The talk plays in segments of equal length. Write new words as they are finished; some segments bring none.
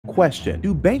Question: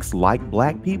 do banks like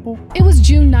black people? It was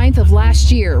June 9th of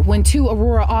last year when two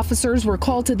Aurora officers were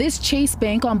called to this Chase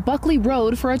Bank on Buckley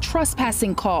Road for a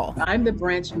trespassing call. I'm the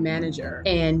branch manager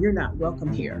and you're not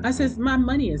welcome here. I says, my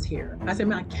money is here. I said,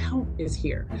 my account is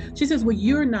here. She says, well,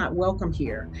 you're not welcome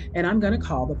here and I'm going to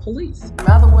call the police. Am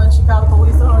I the one she called the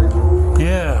police on?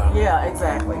 Yeah. Yeah,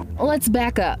 exactly. Let's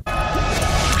back up.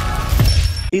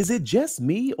 Is it just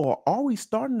me, or are we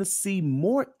starting to see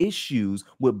more issues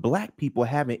with black people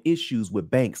having issues with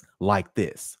banks like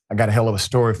this? I got a hell of a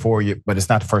story for you, but it's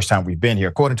not the first time we've been here.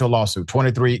 According to a lawsuit,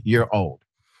 23-year-old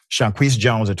Shanquise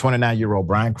Jones and 29-year-old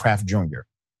Brian Kraft Jr.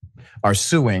 are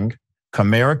suing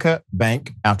Comerica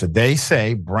Bank after they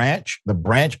say the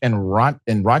branch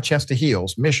in Rochester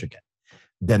Hills, Michigan,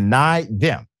 denied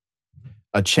them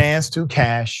a chance to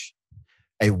cash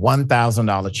a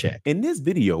 $1,000 check. In this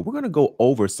video, we're going to go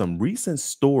over some recent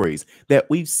stories that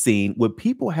we've seen with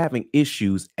people having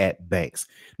issues at banks.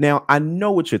 Now, I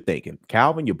know what you're thinking.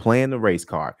 Calvin, you're playing the race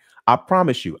card. I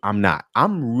promise you, I'm not.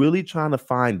 I'm really trying to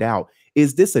find out,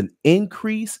 is this an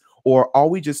increase, or are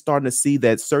we just starting to see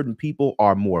that certain people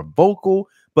are more vocal?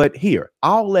 But here,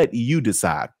 I'll let you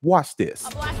decide. Watch this. A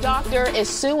black doctor is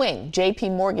suing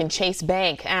JP Morgan Chase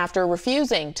Bank after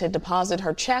refusing to deposit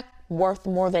her check worth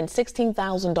more than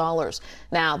 $16,000.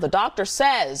 Now, the doctor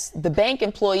says the bank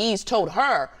employees told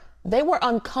her they were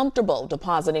uncomfortable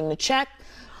depositing the check,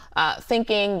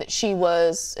 thinking that she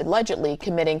was allegedly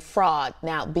committing fraud.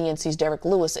 Now, BNC's Derek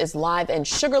Lewis is live in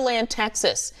Sugar Land,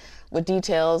 Texas, with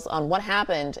details on what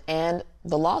happened and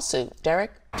the lawsuit.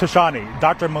 Derek? Tashani,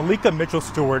 Dr. Malika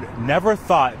Mitchell-Stewart never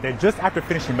thought that just after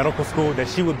finishing medical school that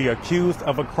she would be accused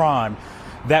of a crime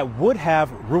that would have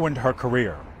ruined her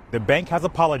career. The bank has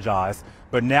apologized,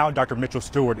 but now Dr.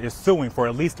 Mitchell-Stewart is suing for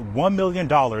at least $1 million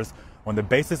on the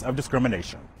basis of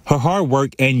discrimination. Her hard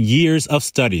work and years of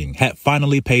studying had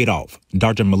finally paid off.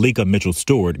 Dr. Malika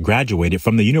Mitchell-Stewart graduated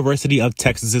from the University of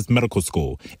Texas's medical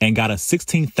school and got a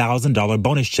 $16,000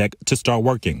 bonus check to start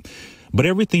working. But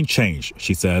everything changed,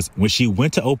 she says, when she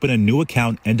went to open a new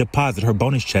account and deposit her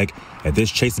bonus check at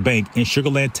this Chase Bank in Sugar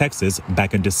Land, Texas,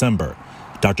 back in December.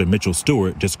 Dr.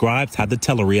 Mitchell-Stewart describes how the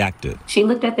teller reacted. She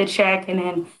looked at the check and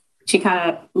then she kind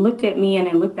of looked at me and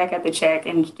then looked back at the check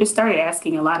and just started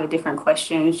asking a lot of different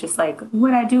questions, just like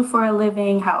what I do for a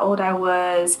living, how old I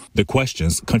was. The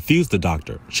questions confused the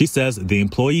doctor. She says the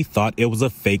employee thought it was a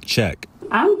fake check.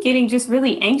 I'm getting just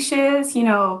really anxious, kind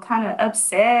of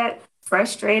upset,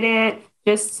 frustrated,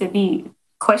 just to be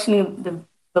questioning the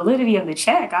validity of the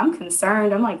check. I'm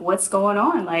concerned. I'm like, what's going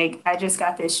on? Like, I just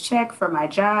got this check for my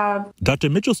job. Dr.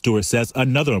 Mitchell-Stewart says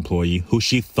another employee who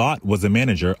she thought was a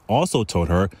manager also told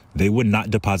her they would not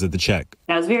deposit the check.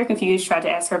 I was very confused, tried to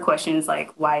ask her questions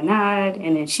like, why not?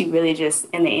 And then she really just,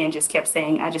 in the end, just kept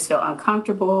saying, I just feel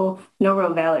uncomfortable. No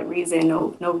real valid reason,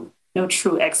 no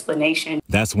true explanation.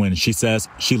 That's when she says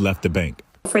she left the bank.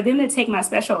 For them to take my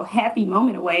special happy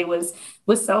moment away was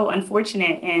so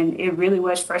unfortunate, and it really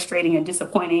was frustrating and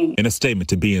disappointing. In a statement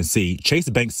to BNC, Chase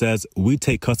Bank says, we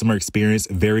take customer experience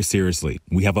very seriously.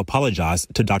 We have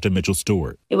apologized to Dr.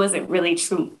 Mitchell-Stewart. It wasn't really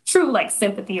true like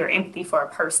sympathy or empathy for a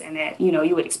person that,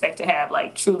 you would expect to have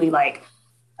like truly like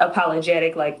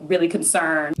apologetic, like really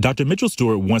concerned. Dr.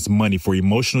 Mitchell-Stewart wants money for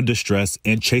emotional distress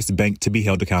and Chase Bank to be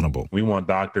held accountable. We want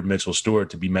Dr. Mitchell-Stewart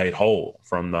to be made whole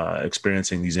from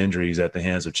experiencing these injuries at the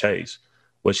hands of Chase.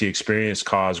 What she experienced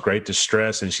caused great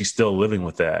distress, and she's still living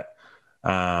with that.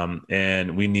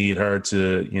 And we need her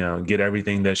to, get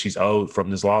everything that she's owed from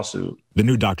this lawsuit. The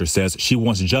new doctor says she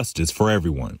wants justice for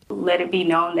everyone. Let it be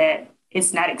known that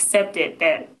it's not accepted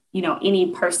that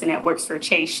any person that works for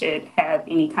Chase should have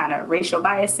any kind of racial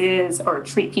biases or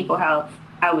treat people how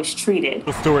I was treated.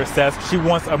 Stewart says she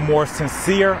wants a more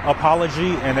sincere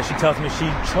apology and that she tells me she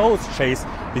chose Chase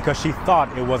because she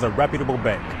thought it was a reputable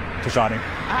bank. Tashani.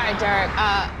 All right,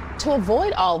 Derek. To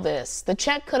avoid all this, the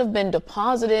check could have been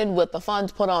deposited with the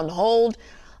funds put on hold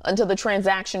until the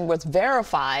transaction was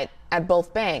verified at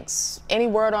both banks. Any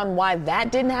word on why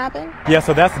that didn't happen? Yeah,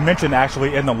 so that's mentioned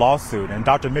actually in the lawsuit. And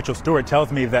Dr. Mitchell-Stewart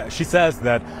tells me that she says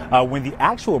that when the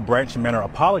actual branch manager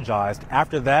apologized,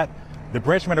 after that, the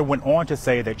branch manager went on to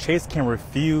say that Chase can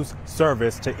refuse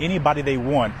service to anybody they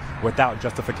want without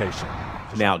justification.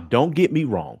 Now, don't get me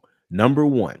wrong. Number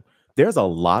one, there's a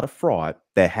lot of fraud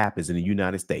that happens in the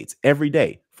United States every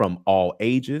day from all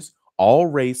ages, all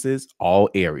races, all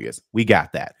areas. We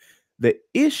got that. The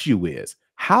issue is,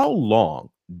 how long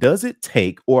does it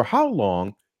take, or how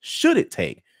long should it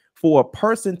take for a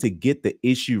person to get the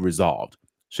issue resolved?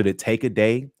 Should it take a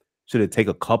day? Should it take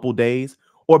a couple days?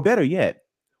 Or better yet,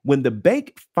 when the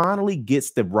bank finally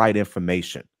gets the right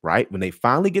information, right? When they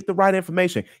finally get the right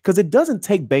information, because it doesn't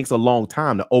take banks a long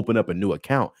time to open up a new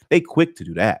account. They quick to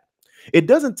do that. It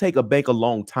doesn't take a bank a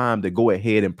long time to go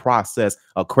ahead and process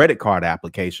a credit card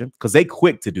application because they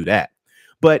quick to do that.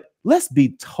 But let's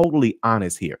be totally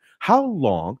honest here. How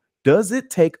long does it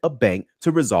take a bank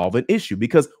to resolve an issue?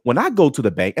 Because when I go to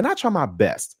the bank, and I try my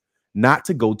best not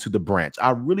to go to the branch,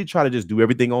 I really try to just do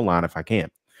everything online if I can.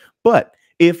 But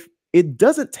if it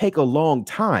doesn't take a long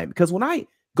time, because when I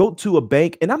go to a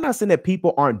bank, and I'm not saying that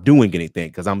people aren't doing anything,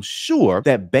 because I'm sure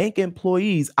that bank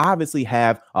employees obviously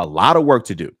have a lot of work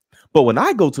to do. But when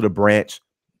I go to the branch,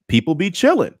 people be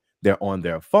chilling. They're on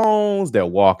their phones, they're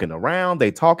walking around, they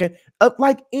talking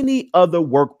like any other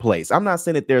workplace. I'm not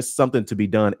saying that there's something to be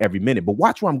done every minute, but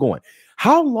watch where I'm going.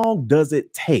 How long does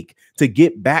it take to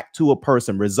get back to a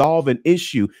person, resolve an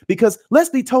issue? Because let's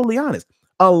be totally honest,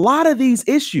 a lot of these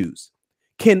issues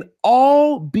can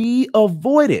all be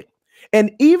avoided.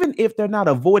 And even if they're not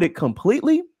avoided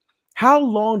completely, how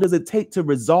long does it take to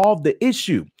resolve the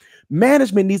issue?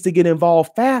 Management needs to get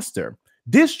involved faster.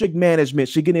 District management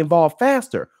should get involved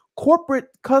faster. Corporate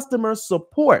customer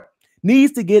support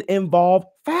needs to get involved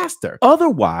faster.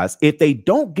 Otherwise, if they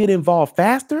don't get involved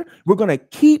faster, we're going to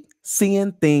keep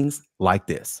seeing things like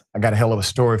this. I got a hell of a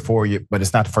story for you, but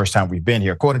it's not the first time we've been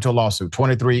here. According to a lawsuit,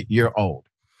 23-year-old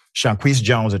Shanquise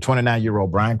Jones and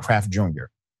 29-year-old Brian Kraft Jr.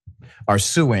 are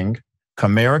suing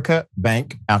Comerica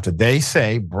Bank after they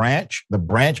say the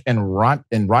branch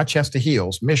in Rochester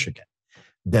Hills, Michigan,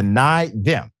 denied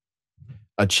them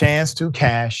a chance to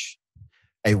cash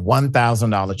a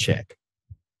 $1,000 check. It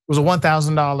was a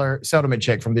 $1,000 settlement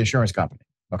check from the insurance company,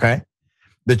 okay?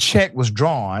 The check was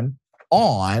drawn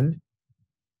on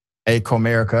a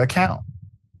Comerica account.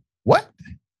 What?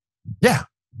 Yeah.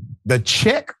 The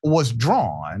check was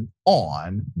drawn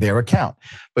on their account.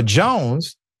 But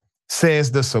Jones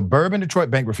says the suburban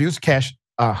Detroit bank refused to cash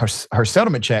her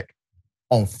settlement check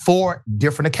on 4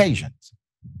 different occasions,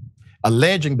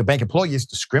 alleging the bank employees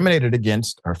discriminated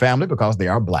against her family because they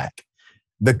are Black.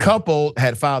 The couple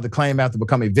had filed the claim after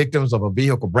becoming victims of a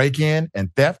vehicle break-in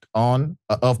and theft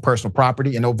of personal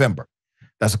property in November.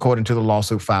 That's according to the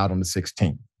lawsuit filed on the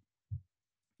 16th.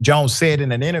 Jones said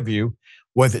in an interview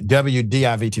with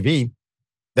WDIV-TV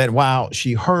that while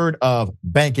she heard of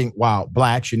banking while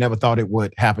Black, she never thought it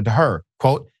would happen to her.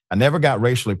 Quote, I never got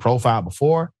racially profiled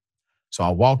before, so I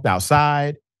walked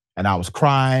outside and I was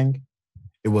crying.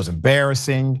 It was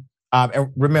embarrassing.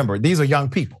 And remember, these are young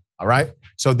people, all right?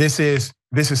 So this is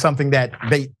something that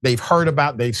they've heard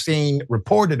about, they've seen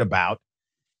reported about,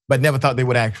 but never thought they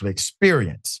would actually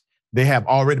experience. They have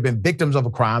already been victims of a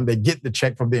crime. They get the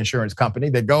check from the insurance company.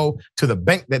 They go to the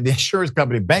bank that the insurance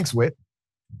company banks with,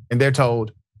 and they're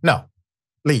told, no,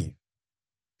 leave.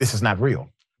 This is not real.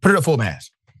 Put it up full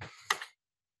blast.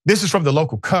 This is from the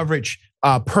local coverage.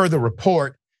 Per the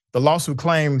report, the lawsuit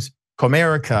claims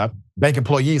Comerica bank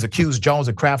employees accused Jones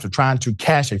and Kraft of trying to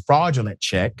cash a fraudulent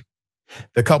check.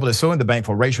 The couple is suing the bank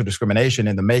for racial discrimination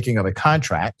in the making of a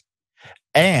contract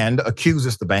and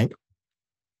accuses the bank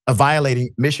of violating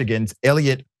Michigan's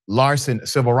Elliott Larson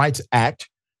Civil Rights Act.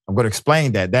 I'm going to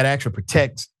explain that. That actually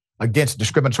protects against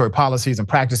discriminatory policies and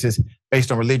practices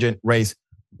based on religion, race,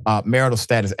 marital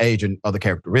status, age, and other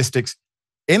characteristics.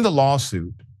 In the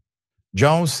lawsuit,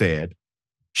 Jones said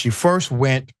she first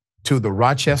went to the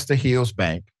Rochester Hills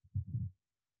Bank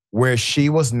where she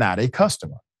was not a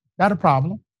customer. Not a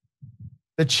problem.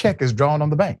 The check is drawn on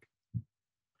the bank.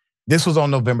 This was on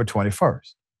November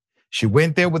 21st. She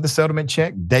went there with the settlement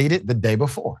check dated the day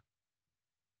before.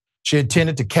 She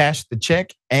intended to cash the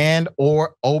check and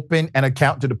or open an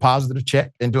account to deposit the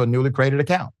check into a newly created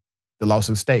account, the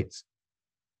lawsuit states.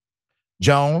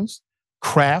 Jones,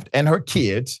 Kraft, and her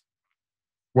kids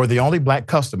were the only Black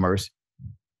customers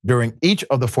during each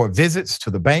of the 4 visits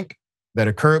to the bank that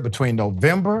occurred between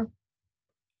November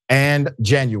and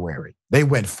January. They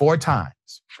went 4 times.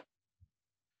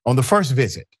 On the first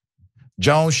visit,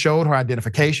 Jones showed her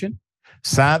identification,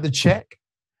 signed the check,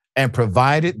 and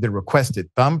provided the requested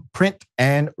thumbprint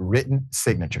and written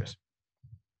signatures.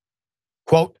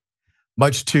 Quote,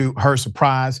 much to her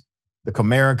surprise, the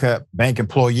Comerica bank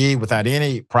employee, without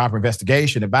any proper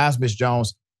investigation, advised Ms.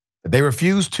 Jones that they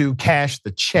refused to cash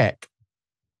the check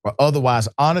or otherwise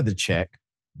honor the check,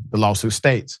 the lawsuit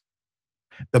states.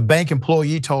 The bank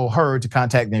employee told her to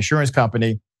contact the insurance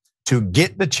company to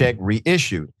get the check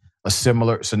reissued. A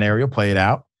similar scenario played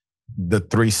out the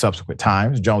 3 subsequent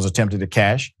times Jones attempted to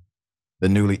cash the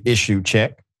newly issued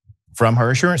check from her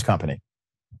insurance company.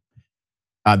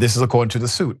 This is according to the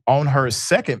suit. On her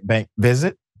second bank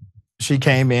visit, she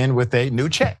came in with a new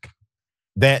check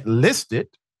that listed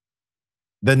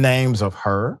the names of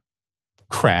her,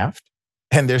 Kraft,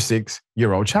 and their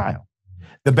 6-year-old child.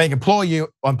 The bank employee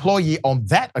on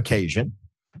that occasion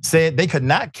said they could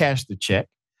not cash the check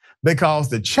because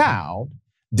the child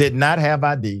did not have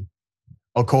ID,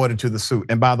 according to the suit.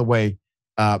 And by the way,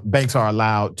 banks are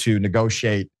allowed to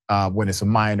negotiate when it's a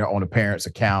minor on a parent's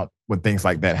account. When things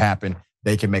like that happen,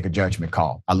 they can make a judgment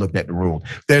call. I looked at the rule.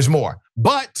 There's more,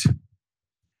 but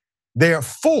their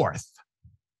fourth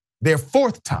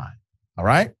time, all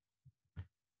right?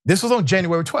 This was on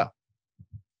January 12th.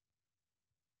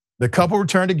 The couple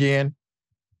returned again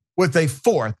with a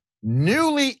fourth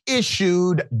newly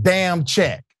issued damn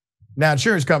check. Now,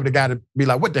 insurance company got to be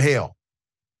like, what the hell?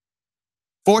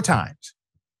 4 times.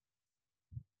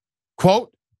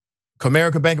 Quote,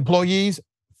 Comerica Bank employees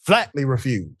flatly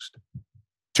refused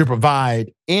to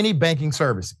provide any banking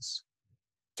services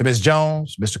to Ms.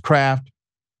 Jones, Mr. Kraft,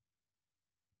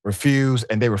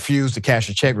 they refused to cash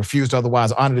a check, refused to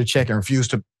otherwise honor the check, and refused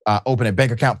to open a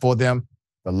bank account for them.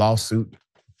 The lawsuit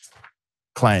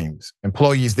claims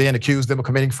employees then accused them of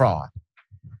committing fraud,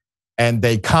 and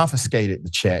they confiscated the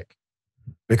check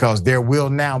because there will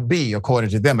now be, according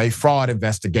to them, a fraud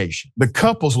investigation. The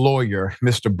couple's lawyer,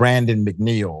 Mr. Brandon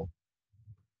McNeil,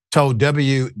 told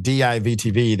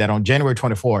WDIV-TV that on January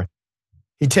 24th,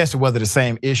 he tested whether the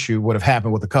same issue would have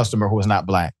happened with a customer who was not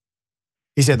Black.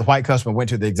 He said the white customer went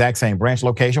to the exact same branch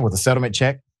location with a settlement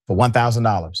check for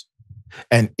 $1,000.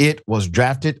 And it was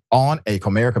drafted on a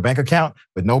Comerica Bank account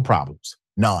with no problems,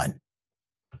 none.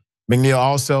 McNeil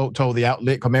also told the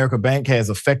outlet Comerica Bank has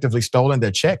effectively stolen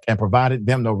their check and provided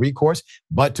them no recourse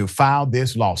but to file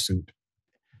this lawsuit.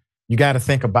 You got to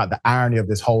think about the irony of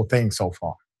this whole thing so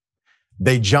far.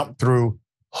 They jumped through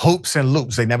hoops and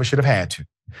loops they never should have had to.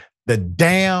 The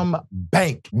damn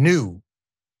bank knew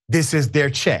this is their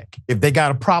check. If they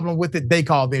got a problem with it, they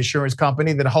call the insurance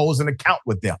company that holds an account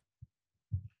with them.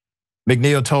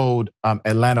 McNeil told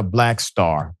Atlanta Black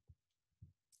Star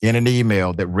in an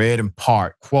email that read in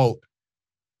part, quote,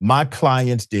 my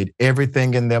clients did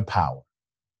everything in their power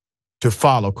to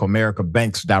follow Comerica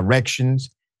Bank's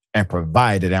directions and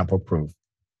provided ample proof.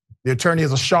 The attorney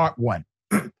is a sharp one.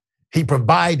 He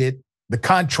provided the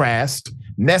contrast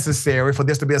necessary for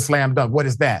this to be a slam dunk. What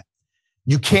is that?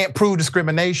 You can't prove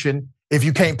discrimination if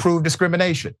you can't prove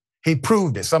discrimination. He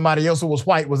proved it. Somebody else who was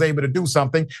white was able to do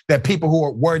something that people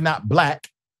who were not Black,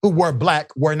 who were Black,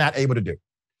 were not able to do.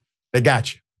 They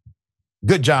got you.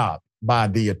 Good job by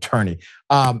the attorney.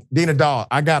 Dina Dahl,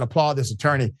 I got to applaud this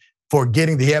attorney for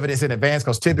getting the evidence in advance,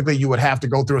 because typically you would have to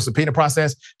go through a subpoena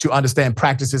process to understand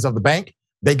practices of the bank.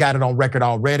 They got it on record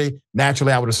already.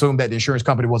 Naturally, I would assume that the insurance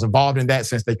company was involved in that,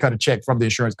 since they cut a check from the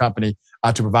insurance company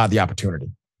to provide the opportunity.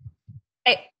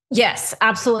 Yes,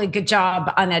 absolutely. Good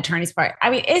job on the attorney's part. I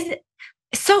mean, it's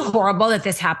so horrible that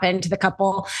this happened to the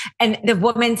couple, and the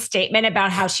woman's statement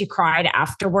about how she cried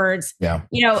afterwards. Yeah.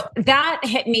 You know, that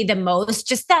hit me the most.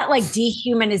 Just that like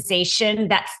dehumanization,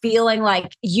 that feeling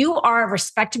like you are a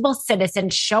respectable citizen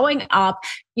showing up,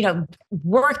 you know,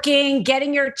 working,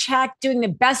 getting your check, doing the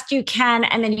best you can.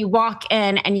 And then you walk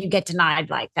in and you get denied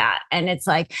like that. And it's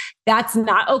like, that's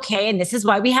not okay. And this is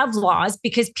why we have laws,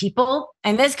 because people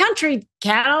in this country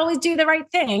can't always do the right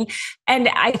thing. And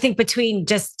I think between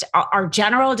just our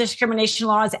general discrimination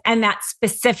laws and that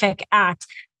specific act,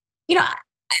 you know,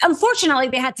 unfortunately,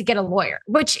 they had to get a lawyer,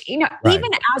 which, you know, right. Even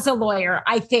as a lawyer,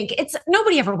 I think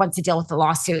nobody ever wants to deal with a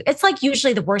lawsuit. It's like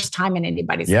usually the worst time in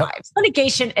anybody's lives.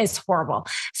 Litigation is horrible.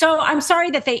 So I'm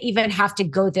sorry that they even have to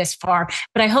go this far,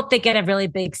 but I hope they get a really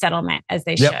big settlement, as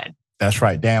they should. That's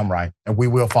right. Damn right. And we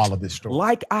will follow this story.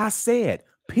 Like I said,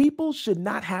 people should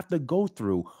not have to go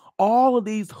through all of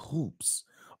these hoops,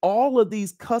 all of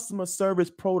these customer service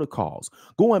protocols,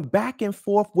 going back and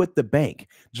forth with the bank,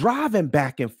 driving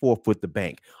back and forth with the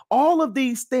bank, all of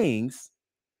these things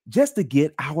just to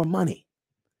get our money,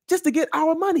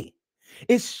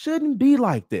 It shouldn't be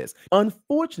like this.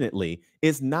 Unfortunately,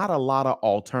 it's not a lot of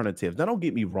alternatives. Now, don't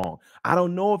get me wrong. I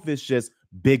don't know if it's just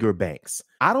bigger banks.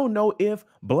 I don't know if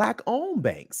Black-owned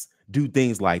banks do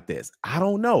things like this. I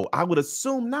don't know. I would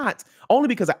assume not, only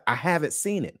because I haven't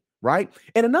seen it, right?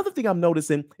 And another thing I'm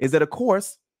noticing is that, of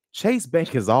course, Chase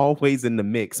Bank is always in the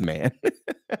mix, man.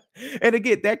 And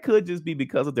again, that could just be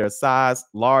because of their size,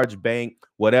 large bank,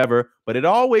 whatever. But it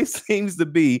always seems to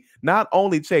be not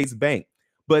only Chase Bank,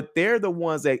 but they're the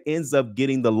ones that ends up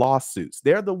getting the lawsuits.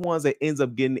 They're the ones that ends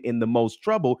up getting in the most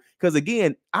trouble. Because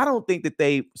again, I don't think that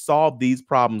they solved these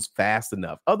problems fast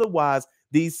enough. Otherwise,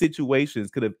 these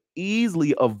situations could have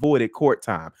easily avoided court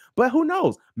time. But who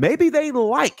knows? Maybe they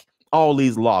like all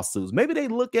these lawsuits. Maybe they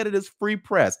look at it as free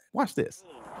press. Watch this.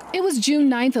 It was June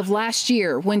 9th of last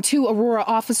year when 2 Aurora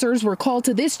officers were called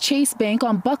to this Chase Bank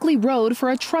on Buckley Road for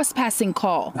a trespassing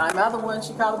call. Am I the one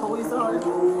she called the police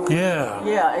on? Yeah.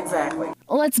 Yeah, exactly.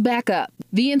 Let's back up.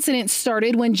 The incident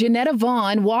started when Janetta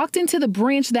Vaughn walked into the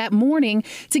branch that morning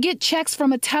to get checks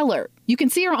from a teller. You can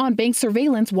see her on bank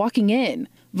surveillance walking in.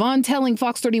 Vaughn telling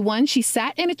Fox 31 she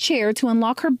sat in a chair to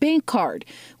unlock her bank card,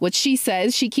 which she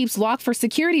says she keeps locked for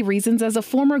security reasons as a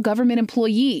former government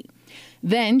employee.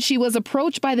 Then she was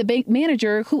approached by the bank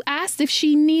manager who asked if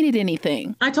she needed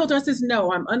anything. I told her, I says,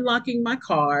 no, I'm unlocking my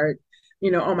card,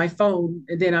 on my phone,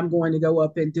 and then I'm going to go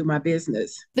up and do my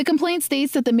business. The complaint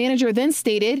states that the manager then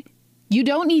stated, "You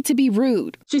don't need to be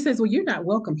rude." She says, well, you're not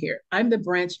welcome here. I'm the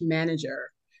branch manager,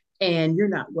 and you're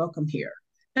not welcome here.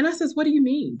 And I says, what do you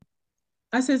mean?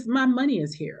 I says, my money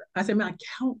is here. I said, my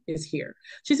account is here.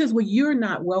 She says, well, you're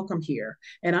not welcome here,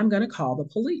 and I'm going to call the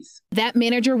police. That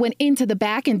manager went into the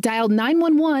back and dialed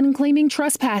 911 claiming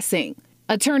trespassing.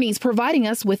 Attorneys providing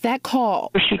us with that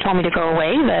call. She told me to go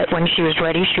away, that when she was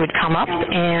ready, she would come up,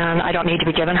 and I don't need to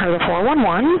be giving her the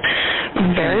 411.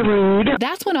 Very rude.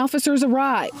 That's when officers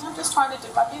arrived. I'm just trying to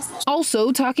do my business.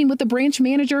 Also talking with the branch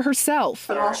manager herself.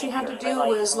 But all she had to do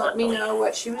was let me know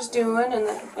what she was doing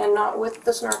and not with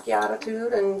the snarky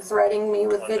attitude and threatening me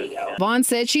with video. Vaughn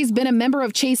said she's been a member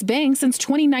of Chase Bank since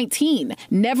 2019,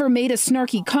 never made a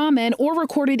snarky comment or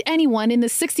recorded anyone in the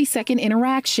 60-second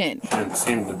interaction. It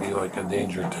seemed to be like a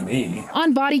danger to me.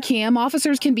 On body cam,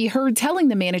 officers can be heard telling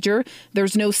the manager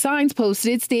there's no signs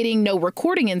posted stating no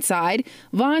recording inside.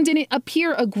 Vaughn didn't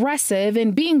appear aggressive,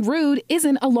 and being rude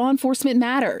isn't a law enforcement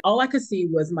matter. All I could see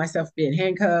was myself being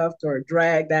handcuffed or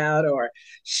dragged out or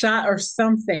shot or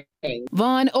something.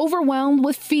 Vaughn overwhelmed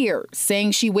with fear,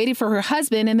 saying she waited for her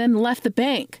husband and then left the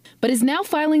bank, but is now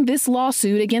filing this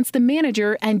lawsuit against the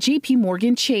manager and JP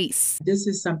Morgan Chase. This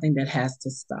is something that has to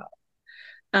stop.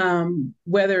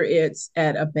 Whether it's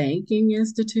at a banking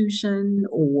institution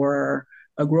or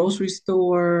a grocery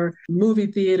store, movie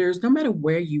theaters, no matter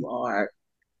where you are,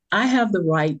 I have the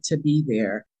right to be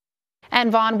there. And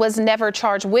Vaughn was never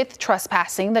charged with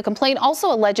trespassing. The complaint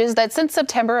also alleges that since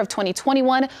September of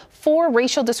 2021, 4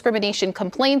 racial discrimination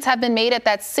complaints have been made at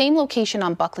that same location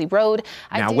on Buckley Road.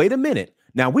 Now, wait a minute.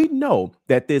 Now, we know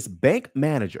that this bank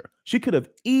manager, she could have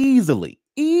easily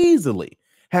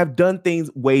have done things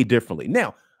way differently.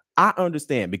 Now, I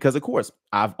understand because, of course,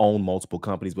 I've owned multiple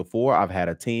companies before. I've had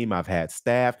a team, I've had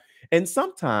staff, and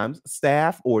sometimes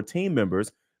staff or team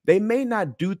members, they may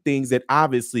not do things that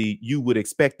obviously you would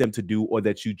expect them to do or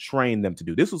that you train them to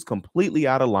do. This was completely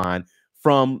out of line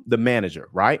from the manager,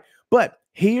 right? But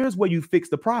here's where you fix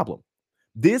the problem.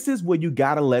 This is where you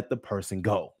got to let the person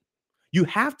go. You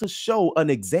have to show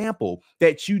an example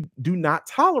that you do not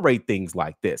tolerate things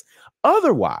like this.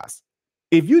 Otherwise,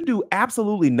 if you do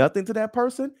absolutely nothing to that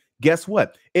person, guess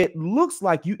what? It looks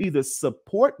like you either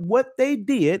support what they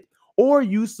did or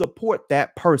you support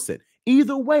that person.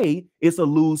 Either way, it's a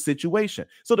lose situation.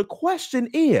 So the question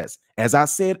is, as I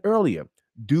said earlier,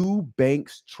 do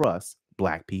banks trust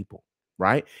Black people,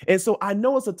 right? And so I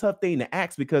know it's a tough thing to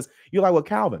ask because you're like, well,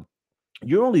 Calvin,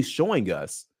 you're only showing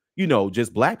us,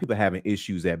 just Black people having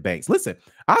issues at banks. Listen,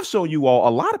 I've shown you all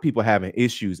a lot of people having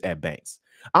issues at banks.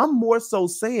 I'm more so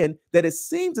saying that it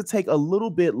seems to take a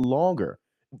little bit longer.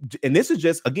 And this is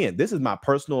just, again, this is my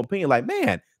personal opinion. Like,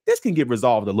 man, this can get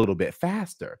resolved a little bit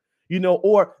faster.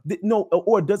 Or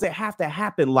does it have to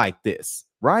happen like this,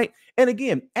 right? And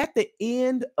again, at the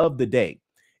end of the day,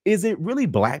 is it really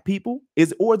Black people?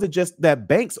 Or is it just that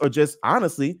banks are just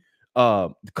honestly,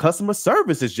 customer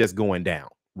service is just going down,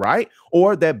 right?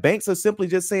 Or that banks are simply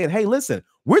just saying, hey, listen,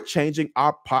 we're changing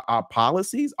our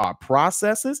policies, our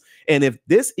processes, and if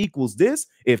this equals this,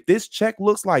 if this check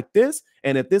looks like this,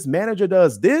 and if this manager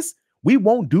does this, we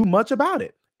won't do much about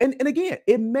it. And again,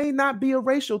 it may not be a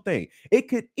racial thing. It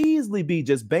could easily be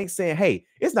just banks saying, hey,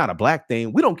 it's not a Black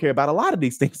thing. We don't care about a lot of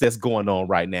these things that's going on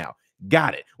right now.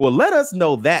 Got it. Well, let us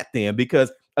know that then,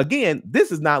 because again,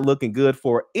 this is not looking good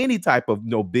for any type of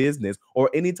business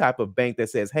or any type of bank that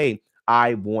says, hey,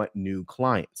 I want new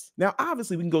clients. Now,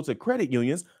 obviously, we can go to credit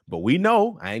unions, but we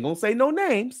know, I ain't going to say no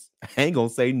names.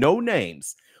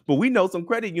 But we know some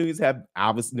credit unions have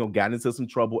obviously gotten into some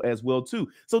trouble as well, too.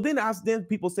 So then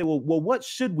people say, well, what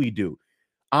should we do?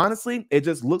 Honestly, it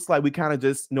just looks like we kind of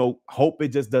just hope it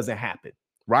just doesn't happen,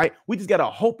 right? We just got to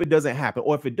hope it doesn't happen.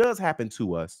 Or if it does happen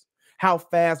to us, how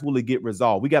fast will it get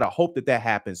resolved? We got to hope that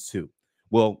happens too.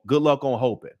 Well, good luck on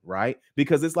hoping, right?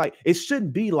 Because it's like it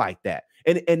shouldn't be like that.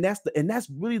 And that's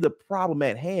really the problem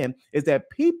at hand, is that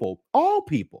all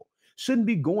people shouldn't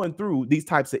be going through these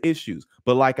types of issues.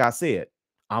 But like I said,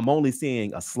 I'm only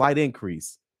seeing a slight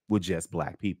increase with just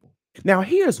Black people. Now,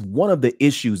 here's one of the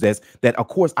issues that of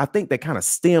course, I think that kind of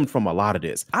stemmed from a lot of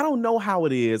this. I don't know how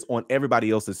it is on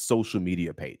everybody else's social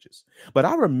media pages, but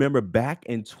I remember back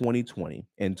in 2020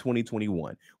 and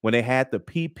 2021 when they had the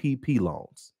PPP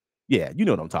loans. Yeah, you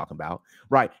know what I'm talking about,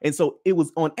 right? And so it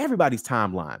was on everybody's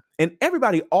timeline, and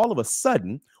everybody all of a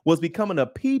sudden was becoming a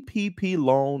PPP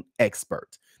loan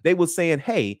expert. They were saying,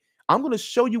 "Hey, I'm going to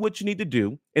show you what you need to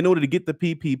do in order to get the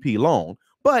PPP loan,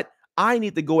 but I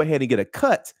need to go ahead and get a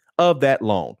cut of that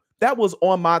loan." That was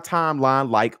on my timeline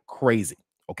like crazy.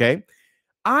 Okay.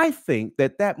 I think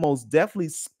that that most definitely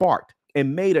sparked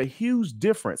and made a huge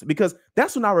difference because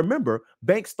that's when I remember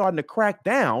banks starting to crack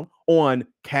down on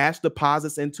cash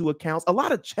deposits into accounts. A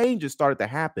lot of changes started to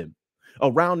happen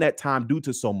around that time due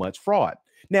to so much fraud.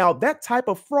 Now, that type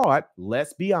of fraud,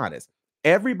 let's be honest,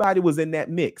 everybody was in that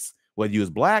mix, whether you was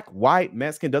black, white,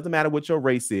 Mexican, doesn't matter what your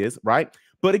race is, right?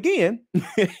 But again,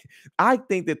 I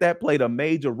think that that played a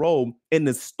major role in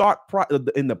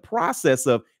the in the process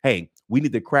of, hey, we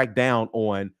need to crack down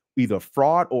on either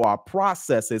fraud or our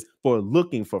processes for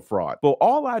looking for fraud. But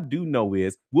all I do know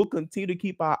is we'll continue to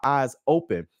keep our eyes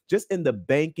open just in the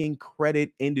banking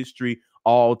credit industry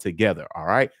altogether. All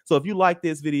right. So if you like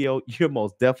this video, you're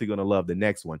most definitely going to love the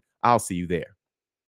next one. I'll see you there.